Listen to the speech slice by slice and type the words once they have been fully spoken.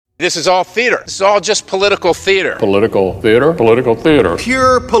This is all theater. This is all just political theater. Political theater. Political theater.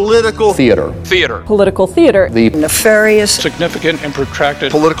 Pure political theater. Theater. Political theater. The nefarious, Significant and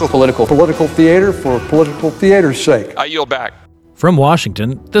protracted Political theater for political theater's sake. I yield back. From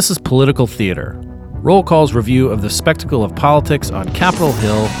Washington, this is Political Theater, Roll Call's review of the spectacle of politics on Capitol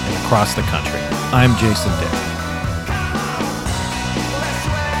Hill and across the country. I'm Jason Dick.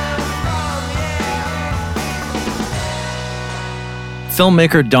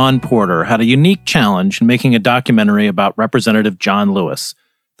 Filmmaker Dawn Porter had a unique challenge in making a documentary about Representative John Lewis,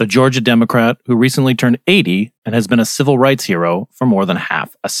 the Georgia Democrat who recently turned 80 and has been a civil rights hero for more than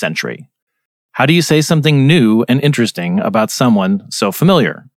half a century. How do you say something new and interesting about someone so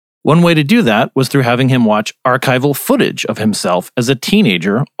familiar? One way to do that was through having him watch archival footage of himself as a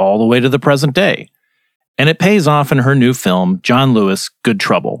teenager all the way to the present day. And it pays off in her new film, John Lewis, Good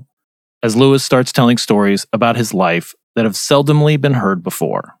Trouble, as Lewis starts telling stories about his life that have seldomly been heard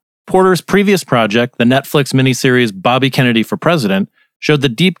before. Porter's previous project, the Netflix miniseries Bobby Kennedy for President, showed the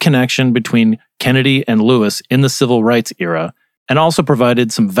deep connection between Kennedy and Lewis in the civil rights era, and also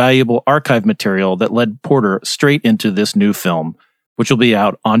provided some valuable archive material that led Porter straight into this new film, which will be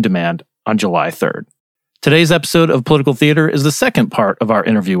out on demand on July 3rd. Today's episode of Political Theater is the second part of our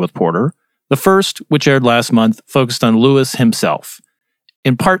interview with Porter. The first, which aired last month, focused on Lewis himself.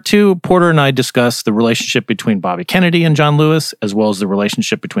 In part two, Porter and I discussed the relationship between Bobby Kennedy and John Lewis, as well as the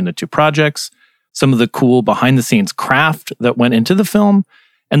relationship between the two projects, some of the cool behind-the-scenes craft that went into the film,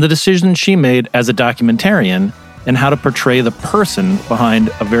 and the decision she made as a documentarian and how to portray the person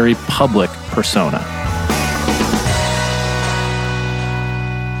behind a very public persona.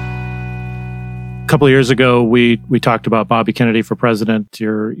 A couple of years ago, we talked about Bobby Kennedy for President,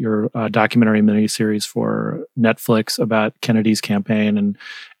 your documentary miniseries for Netflix about Kennedy's campaign,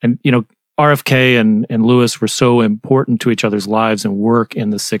 and you know, RFK and Lewis were so important to each other's lives and work in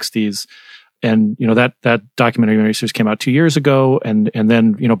the 60s. And you know, that documentary miniseries came out 2 years ago, and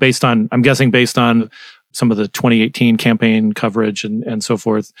then, you know, based on some of the 2018 campaign coverage and so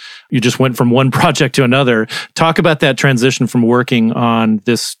forth, you just went from one project to another. Talk about that transition from working on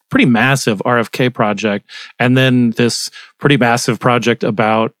this pretty massive RFK project and then this pretty massive project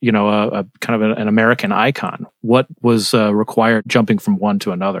about, you know, a kind of an American icon. What was required jumping from one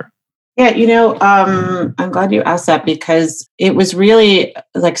to another? Yeah, you know, I'm glad you asked that because it was really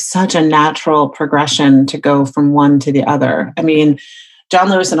like such a natural progression to go from one to the other. I mean, John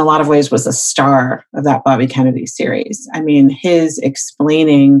Lewis, in a lot of ways, was a star of that Bobby Kennedy series. I mean, his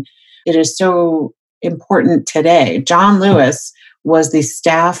explaining, it is so important today. John Lewis was the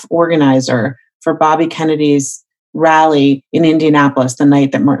staff organizer for Bobby Kennedy's rally in Indianapolis the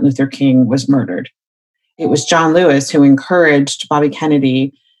night that Martin Luther King was murdered. It was John Lewis who encouraged Bobby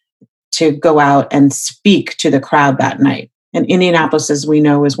Kennedy to go out and speak to the crowd that night. And Indianapolis, as we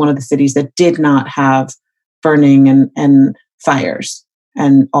know, is one of the cities that did not have burning and fires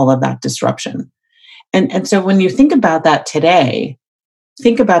and all of that disruption. And so when you think about that today,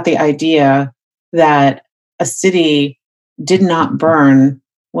 think about the idea that a city did not burn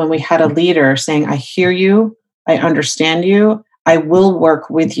when we had a leader saying, I hear you, I understand you, I will work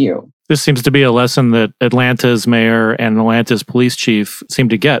with you. This seems to be a lesson that Atlanta's mayor and Atlanta's police chief seem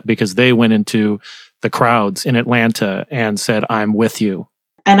to get because they went into the crowds in Atlanta and said, I'm with you.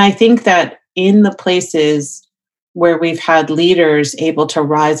 And I think that in the places where we've had leaders able to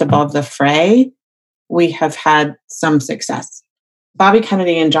rise above the fray, we have had some success. Bobby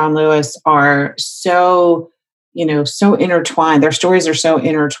Kennedy and John Lewis are so intertwined. Their stories are so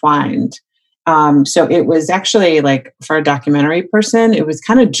intertwined. So it was actually like, for a documentary person, it was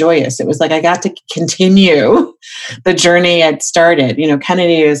kind of joyous. It was like I got to continue the journey I'd started. You know,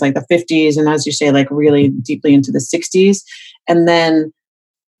 Kennedy is like the 50s, and as you say, like really deeply into the 60s. And then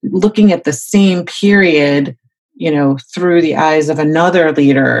looking at the same period, you know, through the eyes of another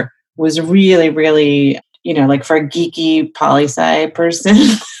leader was really, really, you know, like for a geeky poli-sci person.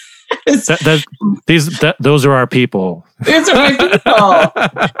 Those are our people. Those are our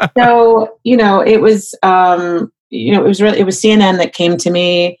people. So, you know, it was CNN that came to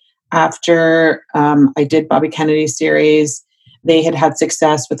me after I did Bobby Kennedy's series. They had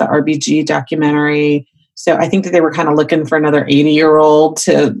success with the RBG documentary. So I think that they were kind of looking for another 80-year-old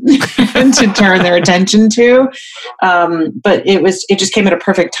to to turn their attention to. But it just came at a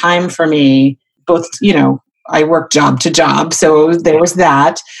perfect time for me. Both, you know, I worked job to job, so there was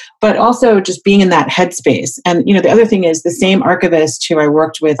that. But also just being in that headspace. And, you know, the other thing is the same archivist who I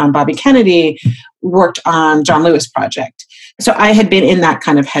worked with on Bobby Kennedy worked on John Lewis Project. So I had been in that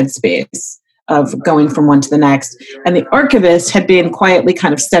kind of headspace of going from one to the next. And the archivist had been quietly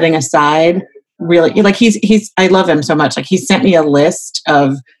kind of setting aside really, like he's I love him so much. Like he sent me a list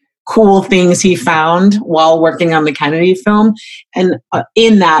of cool things he found while working on the Kennedy film. And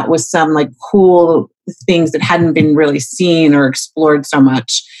in that was some like cool things that hadn't been really seen or explored so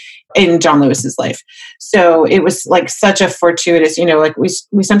much in John Lewis's life. So it was like such a fortuitous, like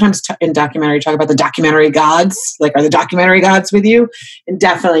we sometimes in documentary talk about the documentary gods, like, are the documentary gods with you? And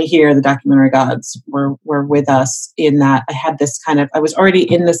definitely here, the documentary gods were with us in that. I was already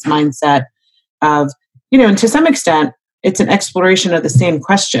in this mindset of, and to some extent, it's an exploration of the same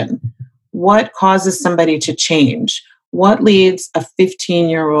question. What causes somebody to change? What leads a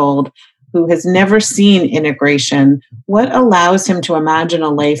 15-year-old who has never seen integration? What allows him to imagine a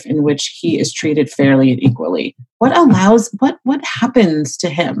life in which he is treated fairly and equally? What happens to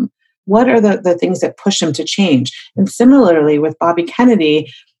him? What are the things that push him to change? And similarly with Bobby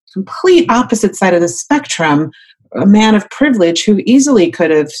Kennedy, complete opposite side of the spectrum, a man of privilege who easily could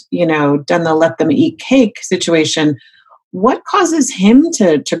have, done the let them eat cake situation. What causes him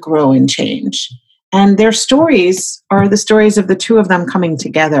to grow and change? And their stories are the stories of the two of them coming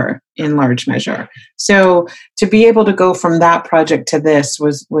together in large measure. So to be able to go from that project to this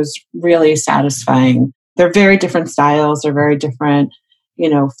was really satisfying. They're very different styles. They're very different,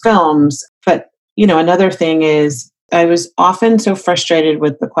 films. But, another thing is I was often so frustrated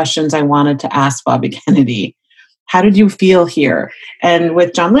with the questions I wanted to ask Bobby Kennedy. How did you feel here? And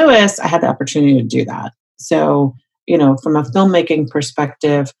with John Lewis, I had the opportunity to do that. So, from a filmmaking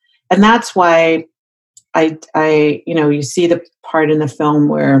perspective, and that's why I you see the part in the film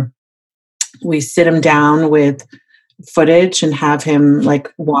where we sit him down with footage and have him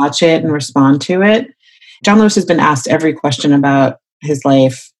like watch it and respond to it. John Lewis has been asked every question about his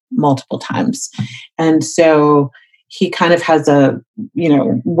life multiple times. And so he kind of has a,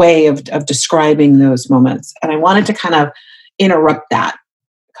 way of describing those moments. And I wanted to kind of interrupt that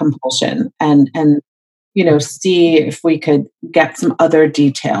compulsion and see if we could get some other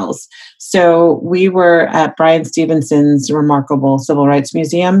details. So we were at Bryan Stevenson's remarkable Civil Rights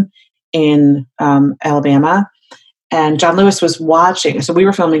Museum in Alabama, and John Lewis was watching. So we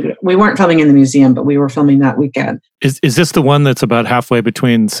weren't filming in the museum, but we were filming that weekend. Is this the one that's about halfway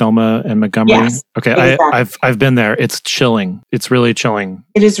between Selma and Montgomery? Yes. Okay, exactly. I've been there. It's chilling. It's really chilling.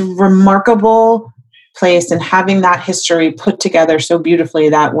 It is a remarkable place, and having that history put together so beautifully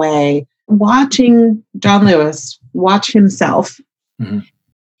that way. Watching John Lewis watch himself,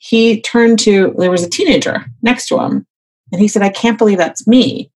 he turned to, there was a teenager next to him, and he said, "I can't believe that's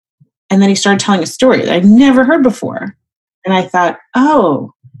me." And then he started telling a story that I'd never heard before. And I thought,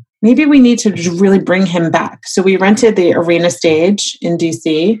 oh, maybe we need to really bring him back. So we rented the Arena Stage in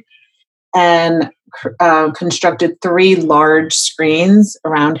DC and constructed 3 large screens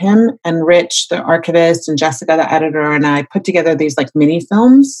around him. And Rich, the archivist, and Jessica, the editor, and I put together these like mini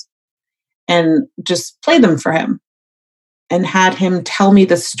films and just played them for him and had him tell me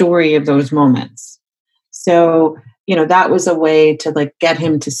the story of those moments. So, that was a way to like get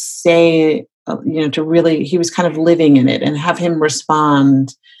him to say, to really, he was kind of living in it and have him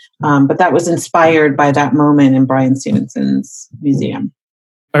respond. But that was inspired by that moment in Bryan Stevenson's museum.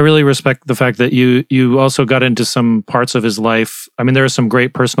 I really respect the fact that you also got into some parts of his life. I mean, there are some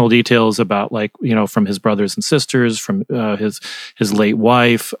great personal details about from his brothers and sisters, from his late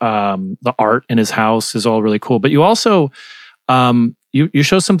wife. The art in his house is all really cool. But you also you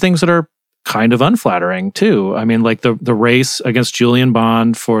show some things that are kind of unflattering too. I mean, like the race against Julian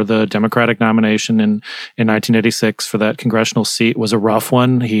Bond for the Democratic nomination in 1986 for that congressional seat was a rough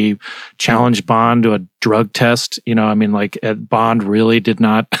one. He challenged Bond to a drug test. Bond really did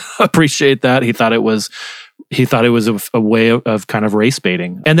not appreciate that. He thought it was a way of kind of race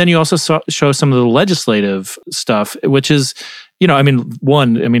baiting. And then you also show some of the legislative stuff, which is, he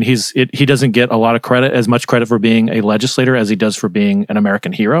doesn't get as much credit for being a legislator as he does for being an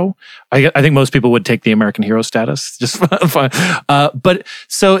American hero. I think most people would take the American hero status just fine. But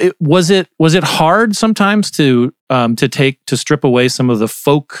so was it hard sometimes to strip away some of the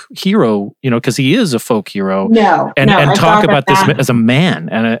folk hero, because he is a folk hero. And talk about this as a man.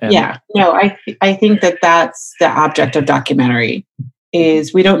 I think that's the object of documentary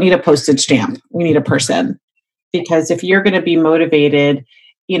is we don't need a postage stamp. We need a person. Because if you're going to be motivated,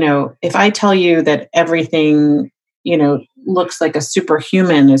 if I tell you that everything, looks like a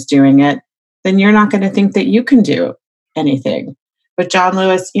superhuman is doing it, then you're not going to think that you can do anything. But John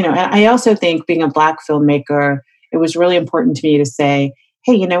Lewis, and I also think being a Black filmmaker, it was really important to me to say,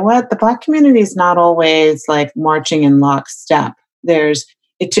 hey, you know what? The Black community is not always like marching in lockstep.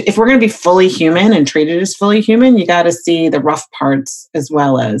 If we're going to be fully human and treated as fully human, you got to see the rough parts as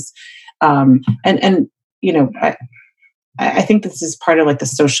well as, I think this is part of like the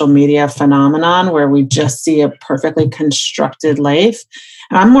social media phenomenon where we just see a perfectly constructed life.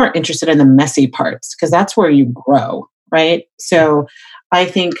 And I'm more interested in the messy parts because that's where you grow, right? So I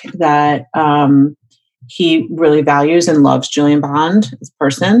think that he really values and loves Julian Bond as a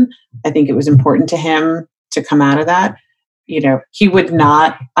person. I think it was important to him to come out of that. He would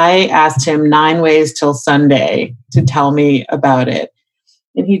not. I asked him 9 ways till Sunday to tell me about it,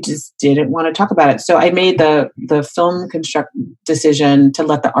 and he just didn't want to talk about it. So I made the film construct decision to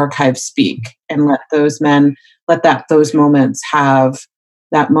let the archive speak and let those moments have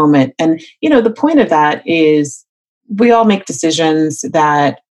that moment. And the point of that is we all make decisions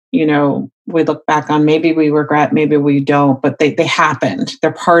that we look back on. Maybe we regret, maybe we don't, but they happened.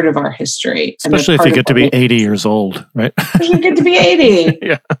 They're part of our history. Especially if you get to be 80 years old, right? You get to be 80.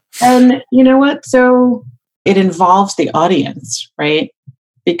 Yeah. And you know what? So it involves the audience, right?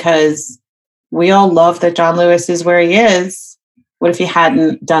 Because we all love that John Lewis is where he is. What if he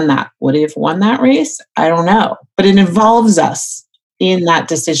hadn't done that? Would he have won that race? I don't know. But it involves us in that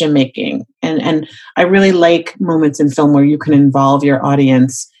decision making. And I really like moments in film where you can involve your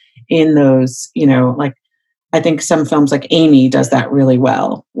audience in those, like I think some films like Amy does that really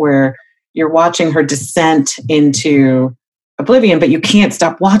well, where you're watching her descent into oblivion, but you can't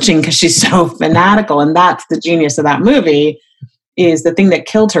stop watching because she's so fanatical. And that's the genius of that movie, is the thing that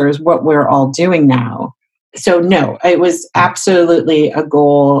killed her is what we're all doing now. So no, it was absolutely a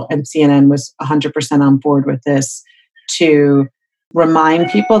goal, and CNN was 100% on board with this, to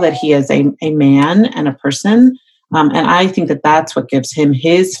remind people that he is a man and a person. And I think that that's what gives him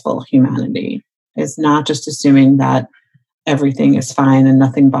his full humanity, is not just assuming that everything is fine and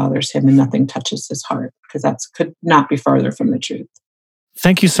nothing bothers him and nothing touches his heart, because that could not be farther from the truth.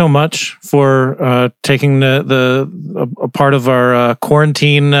 Thank you so much for taking a part of our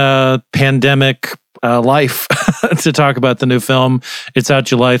quarantine pandemic life to talk about the new film. It's out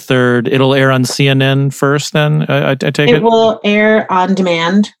July 3rd. It'll air on CNN first, then, I take it? It will air on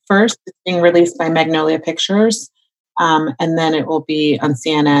demand first. It's being released by Magnolia Pictures. And then it will be on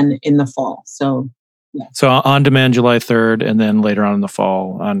CNN in the fall. So, yeah. So on demand July 3rd, and then later on in the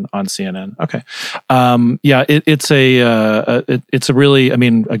fall on CNN. Okay. It's a really, I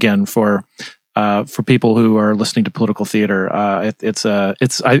mean, again, for people who are listening to political theater,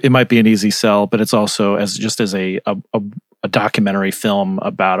 it might be an easy sell, but it's also as a documentary film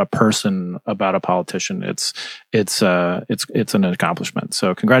about a person, about a politician. It's an accomplishment.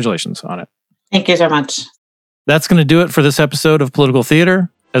 So congratulations on it. Thank you so much. That's going to do it for this episode of Political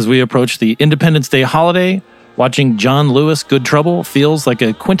Theater. As we approach the Independence Day holiday, watching John Lewis Good Trouble feels like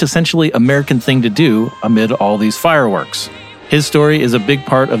a quintessentially American thing to do amid all these fireworks. His story is a big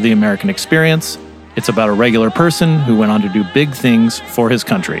part of the American experience. It's about a regular person who went on to do big things for his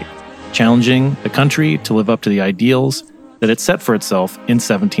country, challenging the country to live up to the ideals that it set for itself in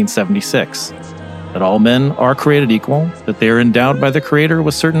 1776. That all men are created equal, that they are endowed by the Creator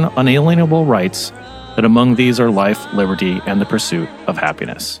with certain unalienable rights, that among these are life, liberty, and the pursuit of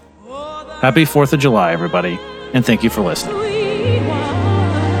happiness. Happy 4th of July, everybody, and thank you for listening.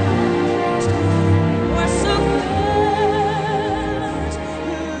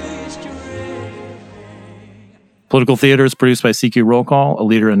 Political Theater is produced by CQ Roll Call, a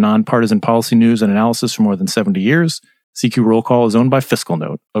leader in nonpartisan policy news and analysis for more than 70 years. CQ Roll Call is owned by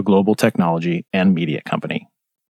FiscalNote, a global technology and media company.